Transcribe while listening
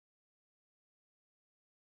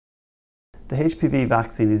The HPV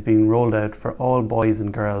vaccine is being rolled out for all boys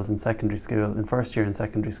and girls in secondary school, in first year in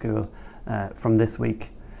secondary school, from this week.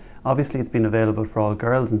 Obviously it's been available for all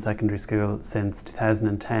girls in secondary school since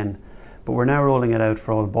 2010, but we're now rolling it out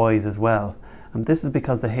for all boys as well. And this is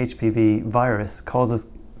because the HPV virus causes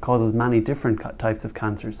many different types of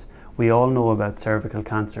cancers. We all know about cervical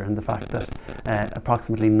cancer and the fact that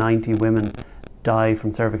approximately 90 women die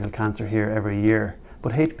from cervical cancer here every year.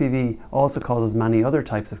 But HPV also causes many other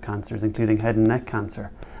types of cancers, including head and neck cancer.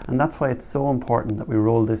 And that's why it's so important that we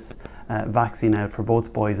roll this vaccine out for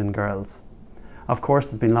both boys and girls. Of course,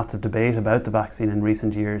 there's been lots of debate about the vaccine in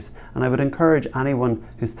recent years, and I would encourage anyone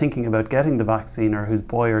who's thinking about getting the vaccine or whose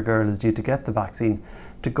boy or girl is due to get the vaccine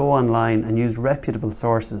to go online and use reputable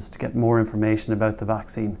sources to get more information about the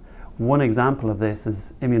vaccine. One example of this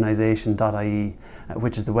is immunisation.ie,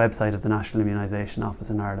 which is the website of the National Immunisation Office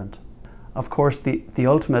in Ireland. Of course, the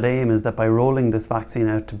ultimate aim is that by rolling this vaccine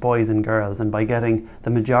out to boys and girls, and by getting the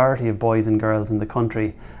majority of boys and girls in the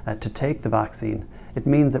country to take the vaccine, it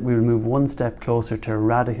means that we will move one step closer to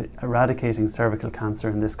eradicating cervical cancer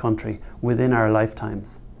in this country within our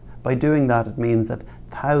lifetimes. By doing that, it means that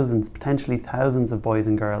thousands, potentially thousands of boys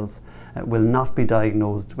and girls will not be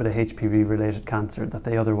diagnosed with a HPV-related cancer that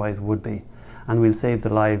they otherwise would be. And we'll save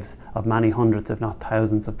the lives of many hundreds, if not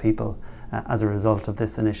thousands of people as a result of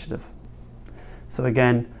this initiative. So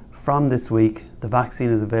again, from this week, the vaccine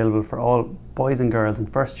is available for all boys and girls in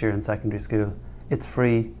first year in secondary school. It's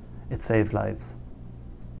free, it saves lives.